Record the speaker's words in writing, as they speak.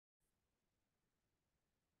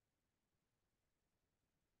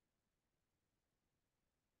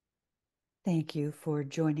Thank you for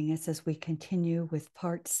joining us as we continue with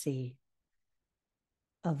Part C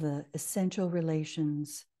of the essential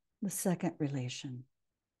relations, the second relation.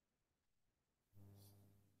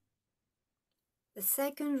 The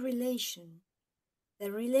second relation,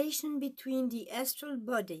 the relation between the astral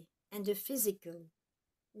body and the physical,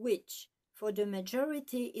 which, for the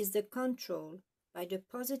majority, is the control by the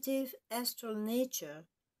positive astral nature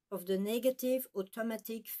of the negative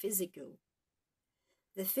automatic physical.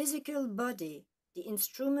 The physical body, the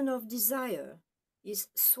instrument of desire, is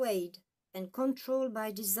swayed and controlled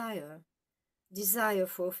by desire, desire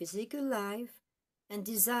for physical life and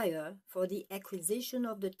desire for the acquisition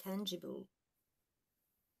of the tangible.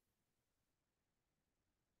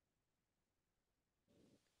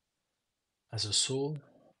 As a soul,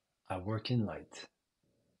 I work in light.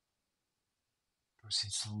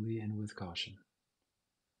 Proceed slowly and with caution.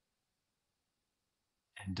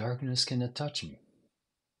 And darkness cannot touch me.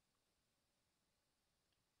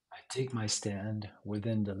 I take my stand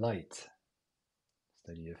within the light.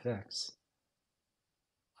 Study effects.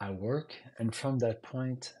 I work, and from that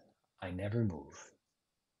point, I never move.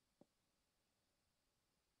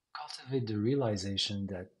 Cultivate the realization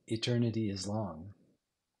that eternity is long,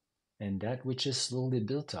 and that which is slowly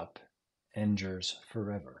built up endures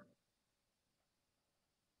forever.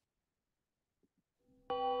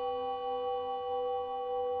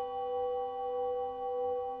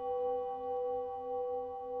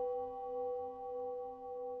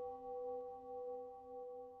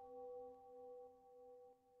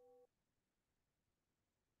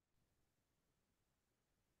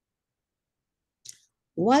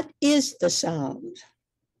 What is the sound?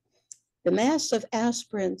 The mass of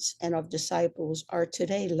aspirants and of disciples are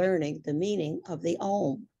today learning the meaning of the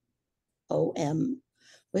OM,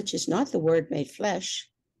 which is not the word made flesh,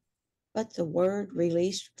 but the word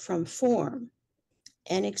released from form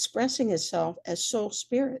and expressing itself as soul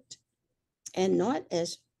spirit and not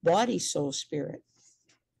as body soul spirit.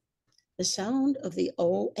 The sound of the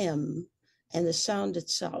OM and the sound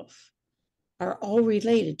itself are all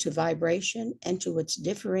related to vibration and to its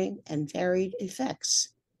differing and varied effects.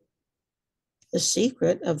 The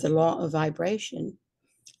secret of the law of vibration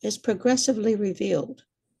is progressively revealed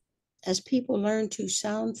as people learn to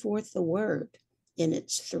sound forth the word in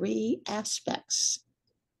its three aspects.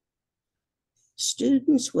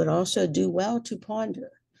 Students would also do well to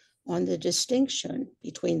ponder on the distinction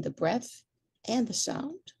between the breath and the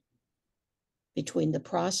sound, between the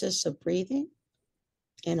process of breathing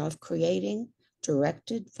and of creating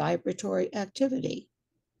directed vibratory activity.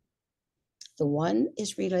 The one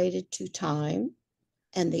is related to time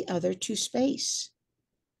and the other to space,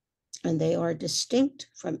 and they are distinct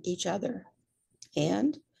from each other.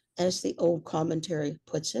 And, as the old commentary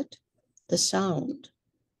puts it, the sound,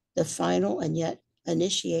 the final and yet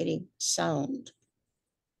initiating sound,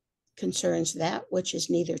 concerns that which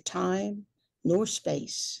is neither time nor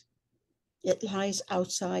space. It lies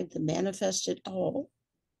outside the manifested all,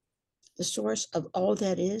 the source of all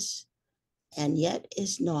that is and yet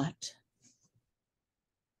is not.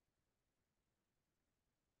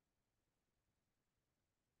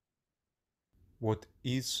 What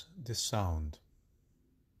is the sound?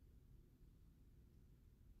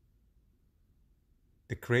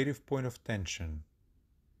 The creative point of tension,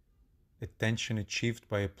 a tension achieved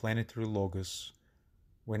by a planetary logos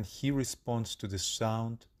when he responds to the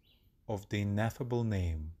sound of the ineffable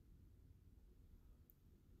name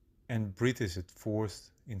and breathes it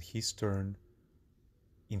forth in his turn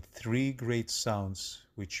in three great sounds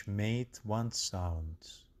which made one sound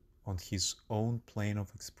on his own plane of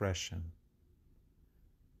expression,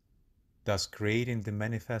 thus creating the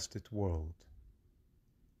manifested world,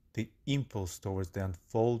 the impulse towards the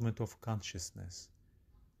unfoldment of consciousness,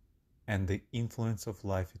 and the influence of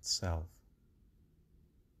life itself.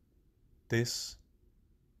 This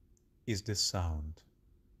is the sound.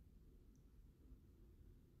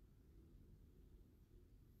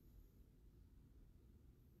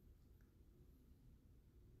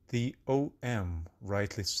 The OM,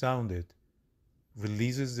 rightly sounded,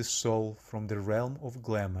 releases the soul from the realm of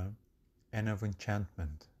glamour and of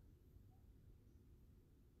enchantment.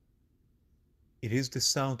 It is the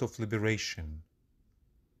sound of liberation,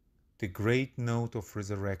 the great note of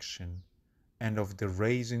resurrection, and of the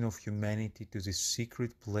raising of humanity to the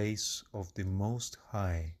secret place of the Most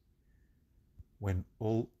High, when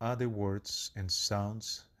all other words and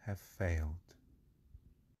sounds have failed.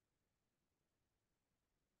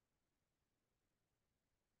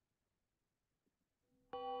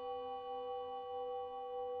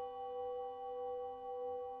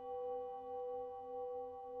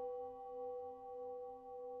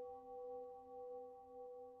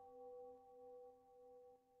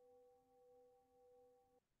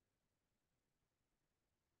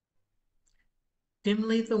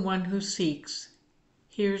 Dimly the one who seeks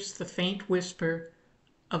hears the faint whisper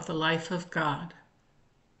of the life of God.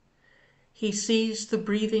 He sees the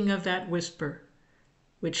breathing of that whisper,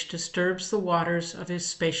 which disturbs the waters of his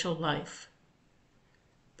spatial life.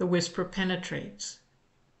 The whisper penetrates.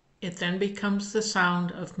 It then becomes the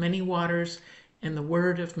sound of many waters and the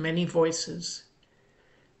word of many voices.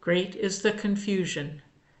 Great is the confusion,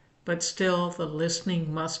 but still the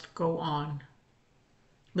listening must go on.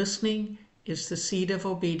 Listening is the seed of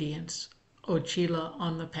obedience, O Chila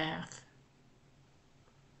on the path.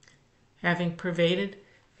 Having pervaded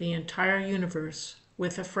the entire universe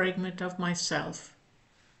with a fragment of myself,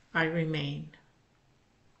 I remain.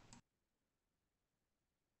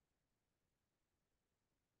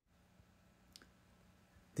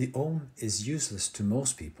 The Om is useless to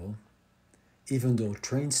most people, even though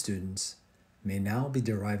trained students may now be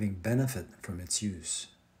deriving benefit from its use.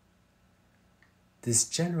 This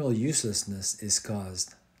general uselessness is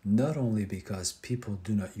caused not only because people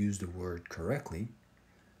do not use the word correctly,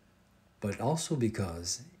 but also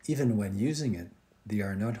because, even when using it, they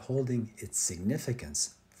are not holding its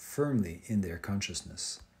significance firmly in their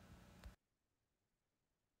consciousness.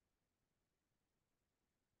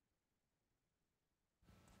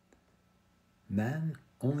 Man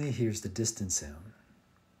only hears the distant sound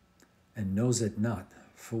and knows it not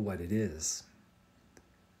for what it is.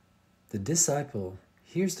 The disciple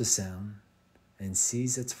hears the sound and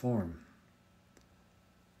sees its form.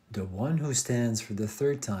 The one who stands for the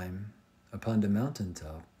third time upon the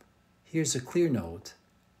mountaintop hears a clear note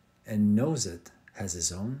and knows it as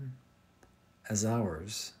his own, as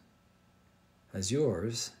ours, as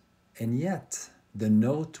yours, and yet the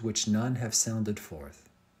note which none have sounded forth.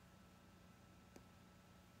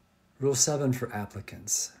 Rule 7 for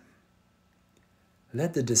applicants.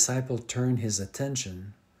 Let the disciple turn his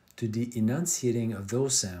attention to the enunciating of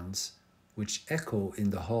those sounds which echo in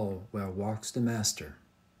the hall where walks the master.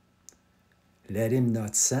 Let him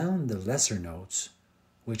not sound the lesser notes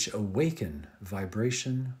which awaken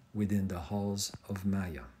vibration within the halls of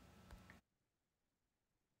Maya.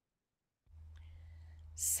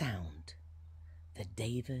 Sound, the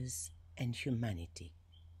devas and humanity.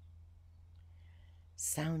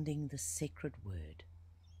 Sounding the sacred word.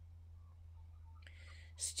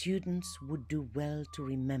 Students would do well to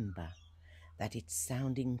remember that its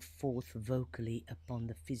sounding forth vocally upon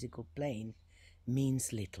the physical plane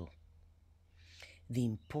means little. The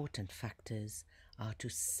important factors are to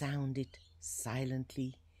sound it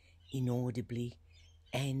silently, inaudibly,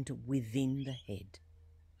 and within the head.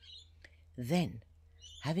 Then,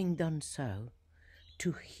 having done so,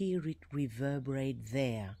 to hear it reverberate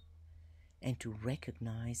there, and to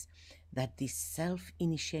recognize that this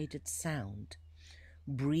self-initiated sound,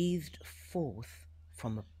 breathed forth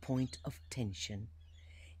from a point of tension,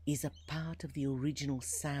 is a part of the original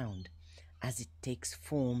sound as it takes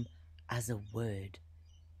form as a word.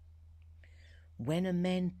 When a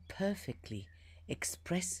man perfectly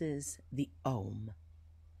expresses the Om,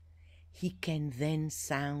 he can then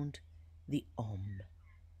sound the Om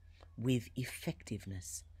with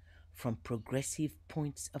effectiveness from progressive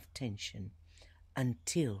points of tension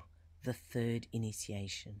until the third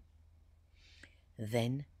initiation.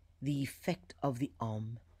 Then the effect of the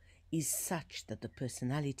Om is such that the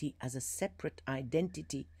personality as a separate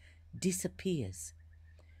identity disappears.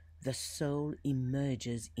 The soul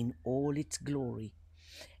emerges in all its glory,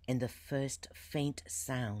 and the first faint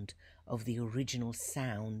sound of the original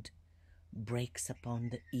sound breaks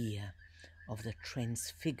upon the ear of the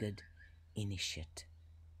transfigured initiate.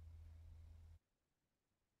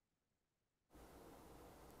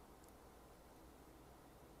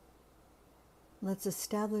 Let's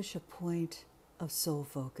establish a point of soul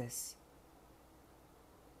focus.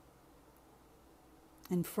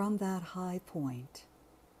 And from that high point,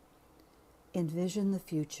 envision the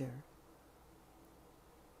future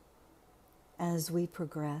as we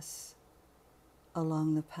progress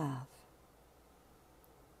along the path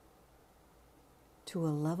to a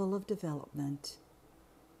level of development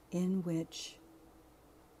in which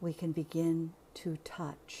we can begin to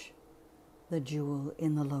touch the jewel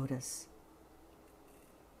in the lotus.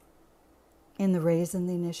 In the Rays and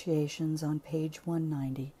the Initiations on page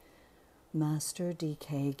 190, Master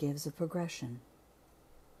DK gives a progression.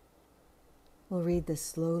 We'll read this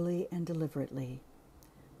slowly and deliberately,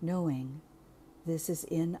 knowing this is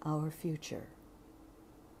in our future.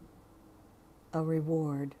 A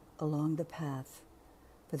reward along the path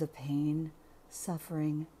for the pain,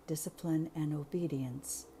 suffering, discipline, and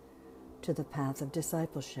obedience to the path of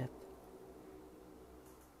discipleship.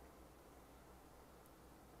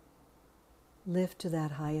 Lift to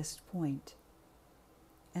that highest point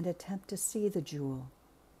and attempt to see the jewel,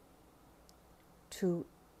 to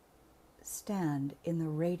stand in the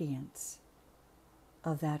radiance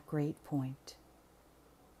of that great point.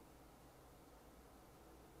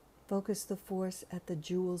 Focus the force at the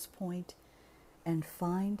jewel's point and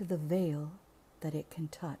find the veil that it can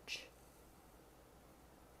touch.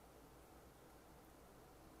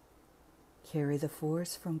 Carry the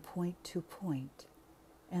force from point to point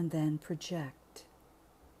and then project.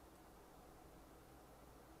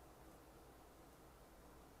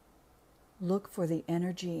 Look for the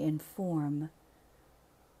energy in form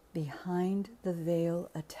behind the veil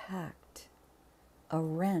attacked. A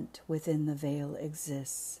rent within the veil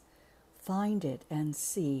exists. Find it and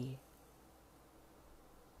see.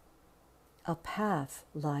 A path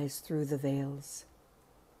lies through the veils,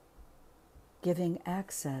 giving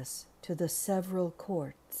access to the several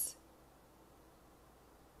courts.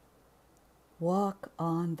 Walk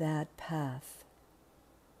on that path,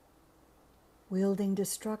 wielding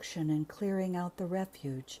destruction and clearing out the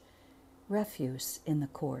refuse in the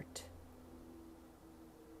court.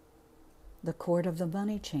 The court of the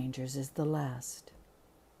money changers is the last.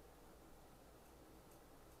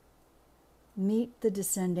 Meet the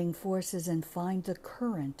descending forces and find the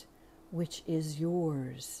current which is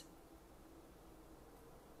yours.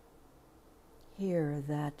 Hear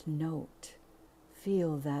that note.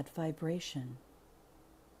 Feel that vibration.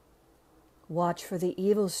 Watch for the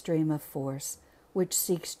evil stream of force which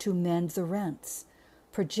seeks to mend the rents.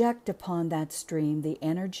 Project upon that stream the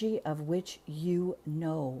energy of which you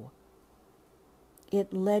know.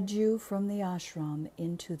 It led you from the ashram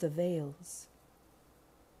into the veils.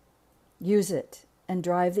 Use it and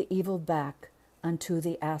drive the evil back unto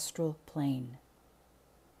the astral plane.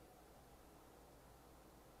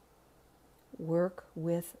 Work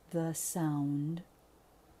with the sound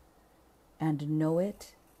and know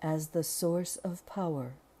it as the source of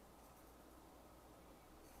power.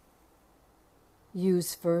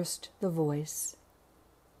 Use first the voice,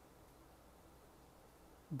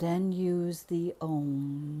 then use the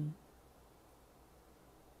Om,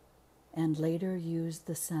 and later use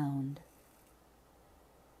the sound.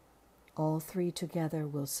 All three together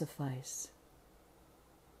will suffice.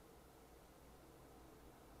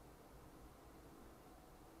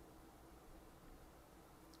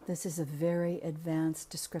 This is a very advanced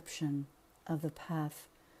description of the path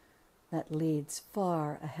that leads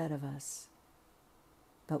far ahead of us,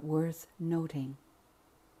 but worth noting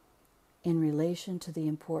in relation to the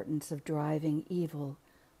importance of driving evil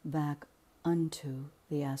back unto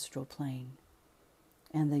the astral plane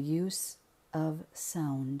and the use of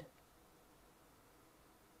sound,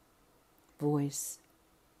 voice,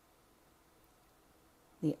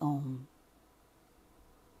 the Om.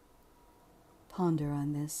 Ponder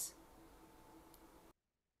on this.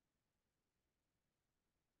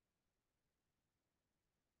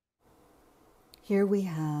 Here we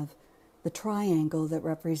have the triangle that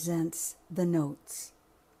represents the notes.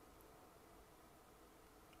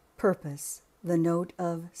 Purpose, the note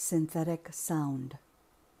of synthetic sound.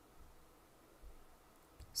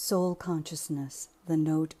 Soul consciousness, the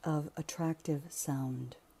note of attractive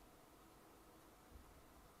sound.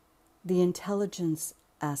 The intelligence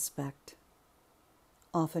aspect,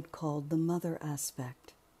 often called the mother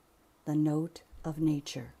aspect, the note of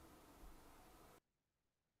nature.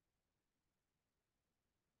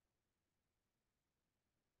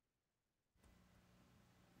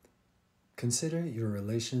 Consider your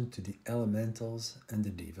relation to the elementals and the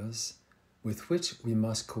devas with which we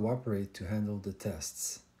must cooperate to handle the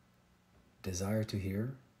tests. Desire to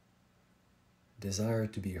hear, desire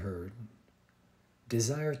to be heard,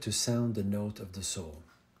 desire to sound the note of the soul.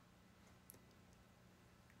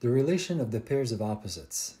 The relation of the pairs of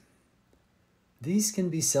opposites. These can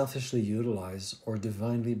be selfishly utilized or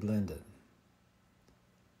divinely blended.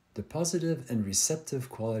 The positive and receptive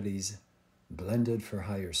qualities blended for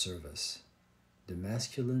higher service. The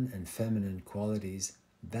masculine and feminine qualities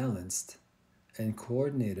balanced and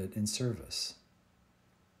coordinated in service.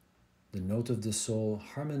 The note of the soul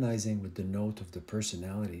harmonizing with the note of the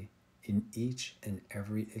personality in each and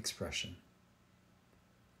every expression.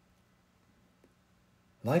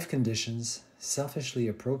 Life conditions selfishly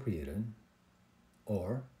appropriated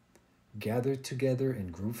or gathered together in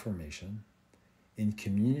group formation in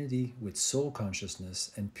community with soul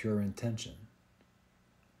consciousness and pure intention.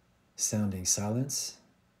 Sounding silence,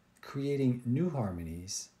 creating new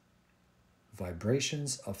harmonies,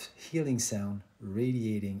 vibrations of healing sound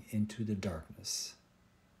radiating into the darkness.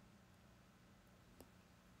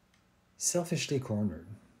 Selfishly cornered,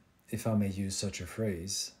 if I may use such a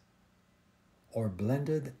phrase, or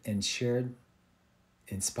blended and shared,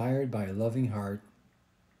 inspired by a loving heart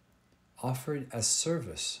offered as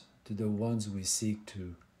service to the ones we seek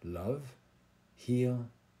to love, heal,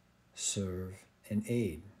 serve, and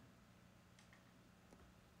aid.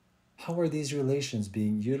 How are these relations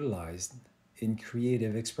being utilized in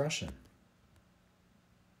creative expression?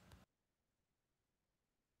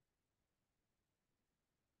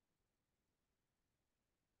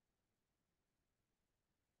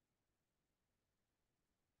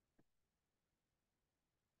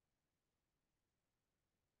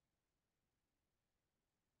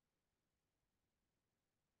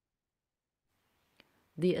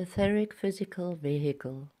 The etheric physical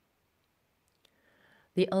vehicle.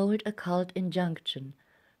 The old occult injunction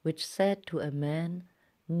which said to a man,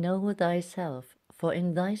 "Know thyself, for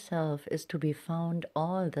in thyself is to be found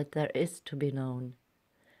all that there is to be known,"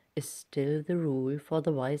 is still the rule for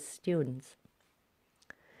the wise students.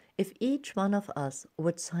 If each one of us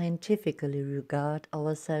would scientifically regard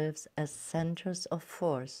ourselves as centers of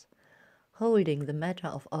force, holding the matter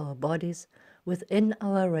of our bodies within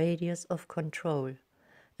our radius of control,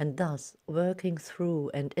 and thus working through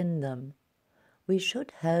and in them, we should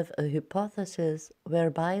have a hypothesis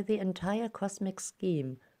whereby the entire cosmic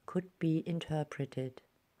scheme could be interpreted.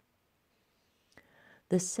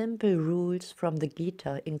 The simple rules from the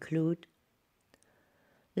Gita include: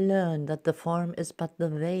 learn that the form is but the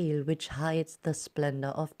veil which hides the splendor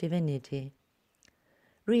of divinity.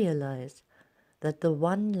 Realize that the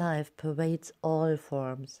one life pervades all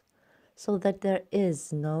forms, so that there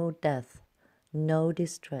is no death, no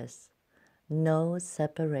distress, no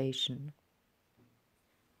separation.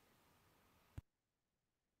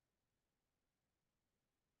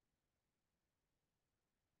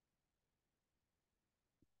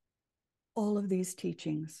 All of these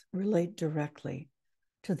teachings relate directly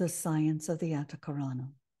to the science of the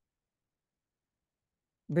Antahkarana.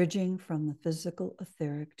 Bridging from the physical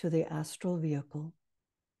etheric to the astral vehicle,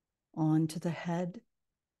 on to the head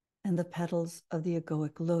and the petals of the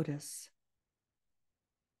egoic lotus,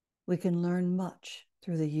 we can learn much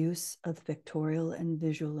through the use of pictorial and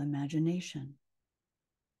visual imagination.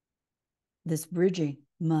 This bridging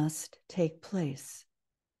must take place,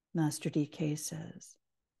 Master DK says,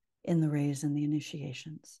 in the rays and the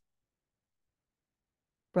initiations.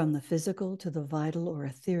 From the physical to the vital or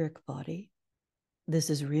etheric body,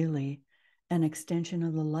 this is really an extension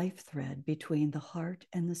of the life thread between the heart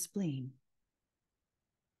and the spleen.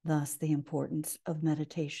 Thus, the importance of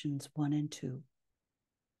meditations 1 and 2.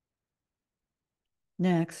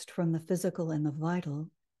 Next, from the physical and the vital,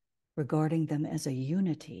 regarding them as a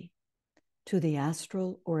unity, to the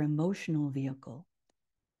astral or emotional vehicle,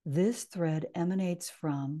 this thread emanates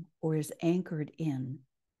from or is anchored in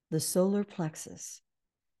the solar plexus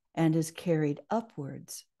and is carried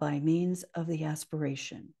upwards by means of the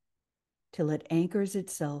aspiration till it anchors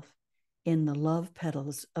itself in the love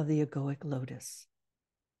petals of the egoic lotus.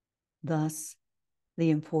 Thus, the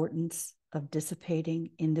importance of dissipating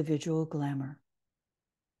individual glamour.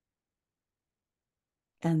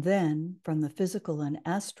 And then from the physical and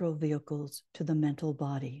astral vehicles to the mental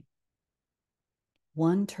body.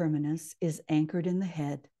 One terminus is anchored in the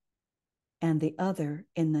head, and the other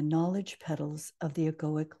in the knowledge petals of the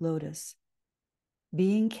egoic lotus,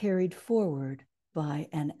 being carried forward by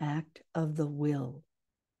an act of the will.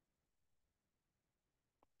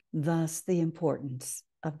 Thus, the importance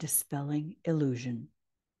of dispelling illusion.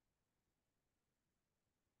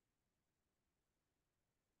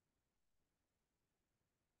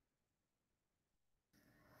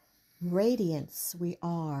 Radiance we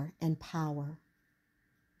are and power.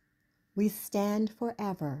 We stand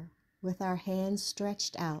forever with our hands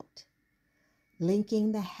stretched out,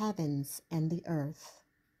 linking the heavens and the earth,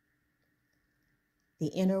 the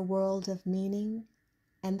inner world of meaning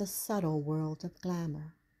and the subtle world of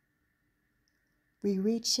glamour. We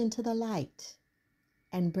reach into the light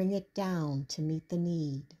and bring it down to meet the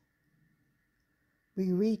need.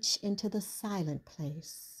 We reach into the silent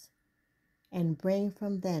place and bring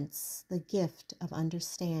from thence the gift of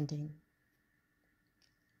understanding.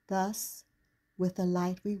 Thus, with the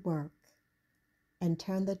light we work and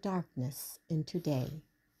turn the darkness into day.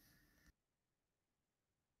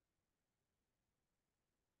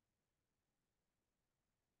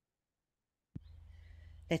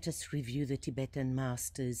 Let us review the Tibetan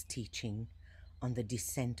master's teaching on the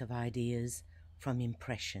descent of ideas from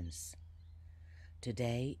impressions.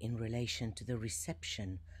 Today, in relation to the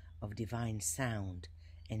reception of divine sound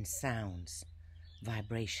and sounds,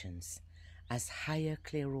 vibrations, as higher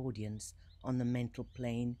clairaudience on the mental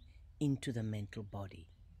plane into the mental body,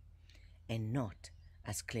 and not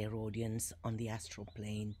as clairaudience on the astral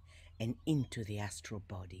plane and into the astral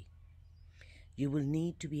body. you will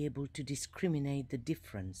need to be able to discriminate the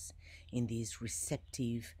difference in these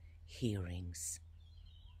receptive hearings.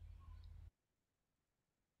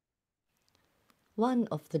 One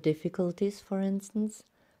of the difficulties, for instance,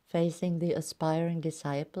 facing the aspiring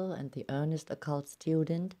disciple and the earnest occult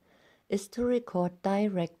student is to record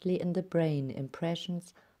directly in the brain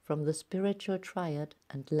impressions from the spiritual triad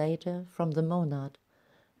and later from the monad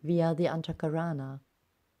via the Antahkarana.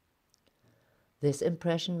 This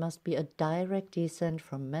impression must be a direct descent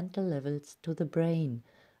from mental levels to the brain,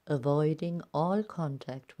 avoiding all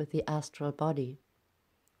contact with the astral body.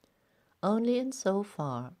 Only in so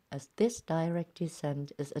far as this direct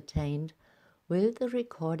descent is attained will the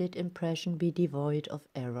recorded impression be devoid of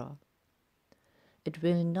error. It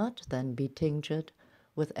will not then be tinctured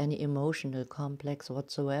with any emotional complex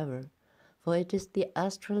whatsoever, for it is the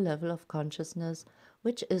astral level of consciousness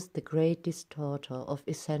which is the great distorter of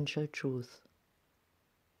essential truth.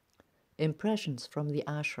 Impressions from the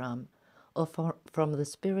ashram or from the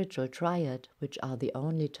spiritual triad, which are the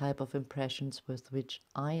only type of impressions with which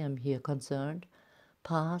I am here concerned,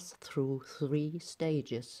 pass through 3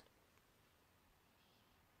 stages.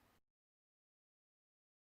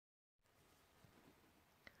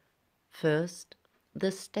 First,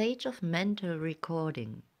 the stage of mental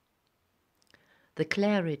recording. The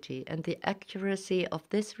clarity and the accuracy of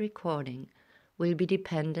this recording will be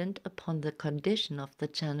dependent upon the condition of the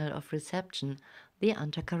channel of reception, the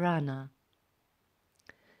Antahkarana.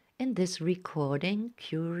 In this recording,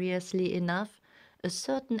 curiously enough, a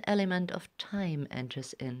certain element of time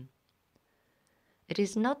enters in. It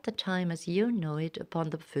is not the time as you know it upon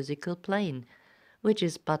the physical plane, which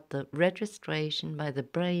is but the registration by the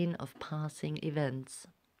brain of passing events.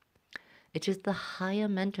 It is the higher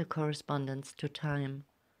mental correspondence to time.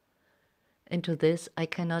 Into this I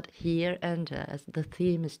cannot here enter, as the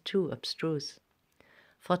theme is too abstruse.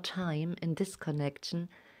 For time in this connection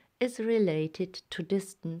is related to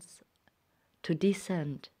distance, to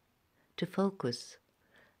descent, to focus,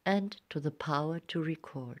 and to the power to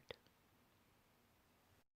record.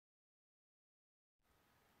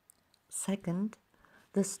 Second,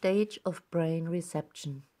 the stage of brain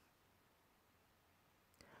reception.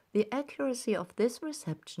 The accuracy of this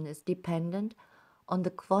reception is dependent on the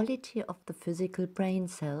quality of the physical brain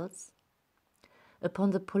cells,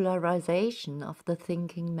 upon the polarization of the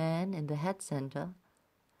thinking man in the head center,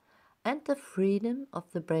 and the freedom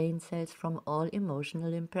of the brain cells from all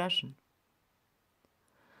emotional impression.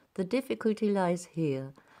 The difficulty lies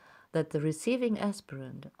here that the receiving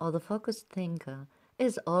aspirant or the focused thinker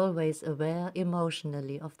is always aware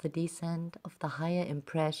emotionally of the descent of the higher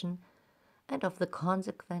impression and of the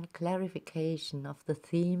consequent clarification of the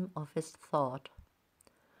theme of his thought.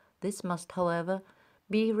 This must, however,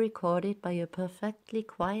 be recorded by a perfectly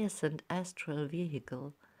quiescent astral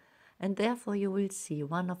vehicle, and therefore you will see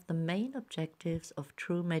one of the main objectives of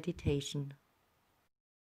true meditation.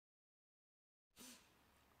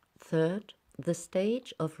 Third, the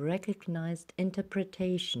stage of recognized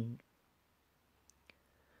interpretation.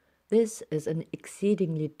 This is an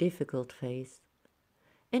exceedingly difficult phase.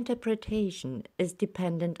 Interpretation is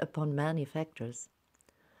dependent upon many factors: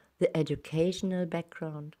 the educational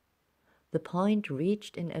background, the point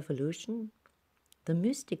reached in evolution, the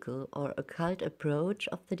mystical or occult approach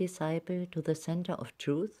of the disciple to the center of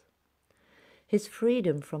truth, his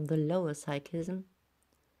freedom from the lower psychism,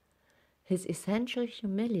 his essential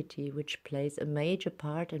humility, which plays a major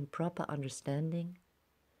part in proper understanding,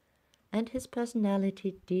 and his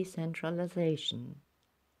personality decentralization.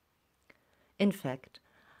 In fact,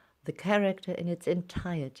 the character in its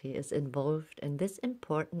entirety is involved in this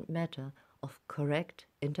important matter of correct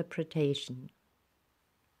interpretation.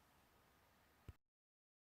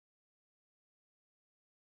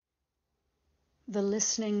 The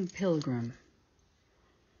Listening Pilgrim.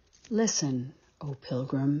 Listen, O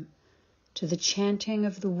pilgrim, to the chanting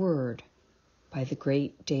of the word by the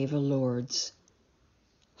great Deva Lords.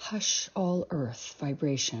 Hush all earth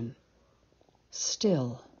vibration,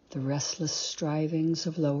 still the restless strivings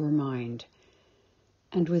of lower mind,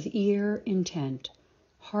 and with ear intent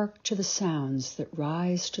hark to the sounds that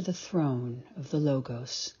rise to the throne of the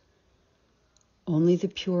Logos. Only the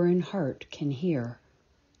pure in heart can hear,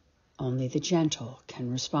 only the gentle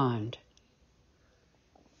can respond.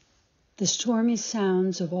 The stormy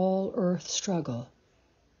sounds of all earth struggle,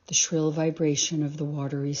 the shrill vibration of the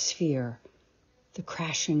watery sphere, the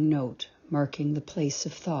crashing note marking the place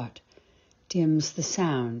of thought, dims the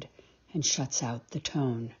sound and shuts out the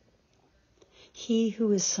tone. He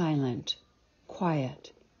who is silent,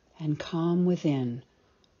 quiet, and calm within,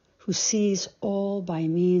 who sees all by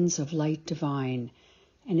means of light divine,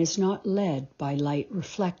 and is not led by light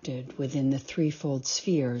reflected within the threefold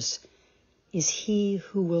spheres is he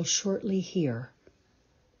who will shortly hear.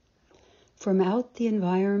 From out the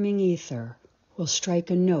environing ether will strike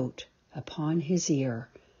a note upon his ear,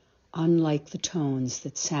 unlike the tones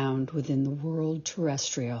that sound within the world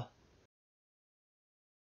terrestrial.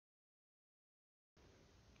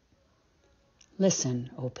 Listen,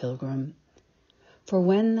 O pilgrim, for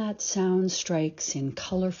when that sound strikes in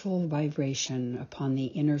colorful vibration upon the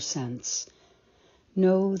inner sense,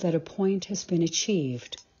 know that a point has been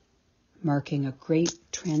achieved, marking a great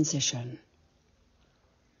transition.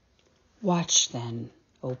 Watch then,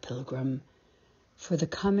 O pilgrim, for the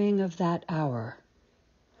coming of that hour.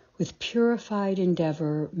 With purified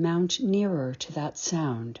endeavor, mount nearer to that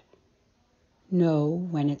sound. Know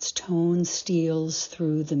when its tone steals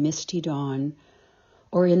through the misty dawn,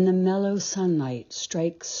 or in the mellow sunlight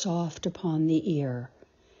strikes soft upon the ear,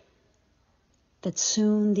 that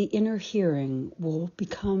soon the inner hearing will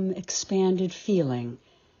become expanded feeling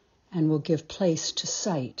and will give place to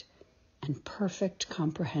sight and perfect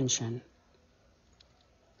comprehension.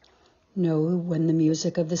 Know when the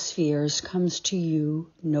music of the spheres comes to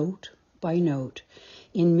you note by note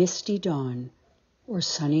in misty dawn or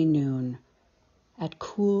sunny noon, at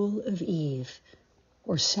cool of eve,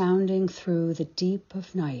 or sounding through the deep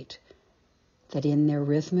of night, that in their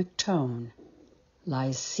rhythmic tone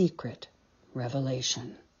lies secret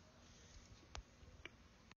revelation.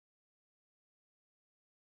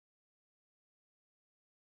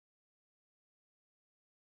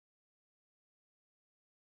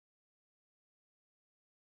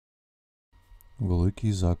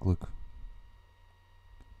 Великий заклик.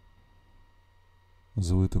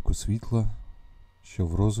 З витоку світла, що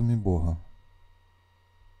в розумі Бога.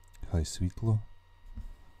 Хай світло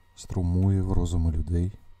струмує в розуми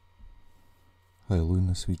людей, хай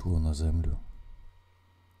лине світло на землю.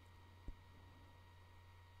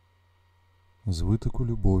 З витоку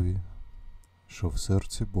любові, що в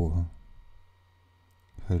серці Бога.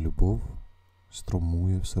 Хай любов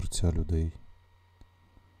струмує в серця людей.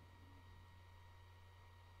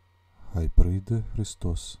 Хай прийде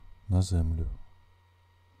Христос на землю.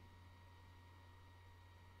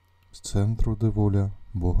 З центру, де воля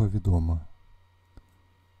Бога відома,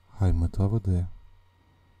 хай мета веде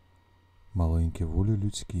маленькі волі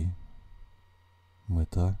людські,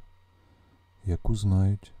 мета, яку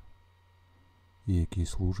знають і якій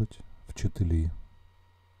служать вчителі.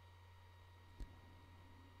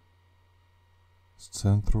 З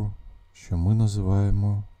центру, що ми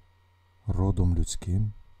називаємо родом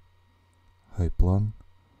людським, хай план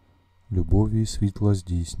любові і світла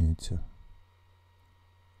здійснюється,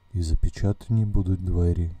 і запечатані будуть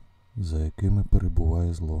двері, за якими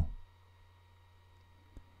перебуває зло.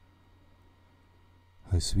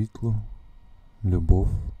 Хай світло, любов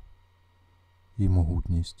і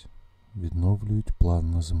могутність відновлюють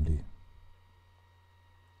план на землі.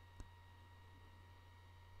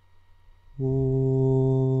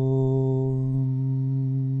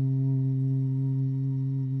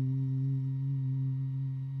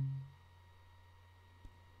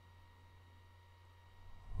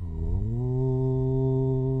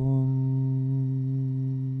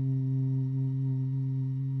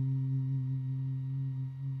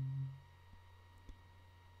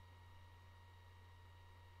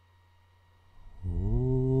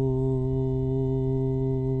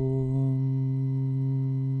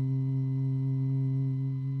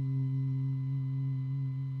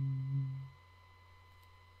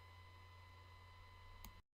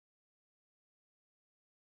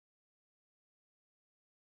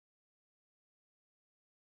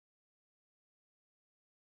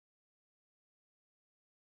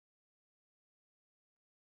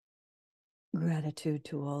 Gratitude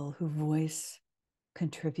to all who voice,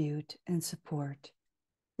 contribute, and support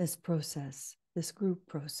this process, this group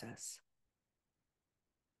process,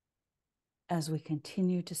 as we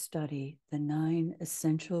continue to study the 9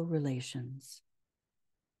 essential relations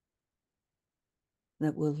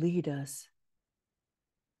that will lead us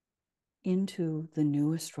into the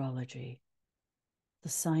new astrology, the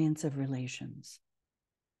science of relations,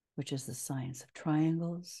 which is the science of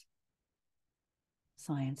triangles,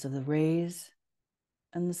 science of the rays,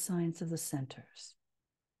 and the science of the centers,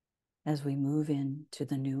 as we move into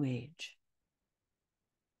the new age.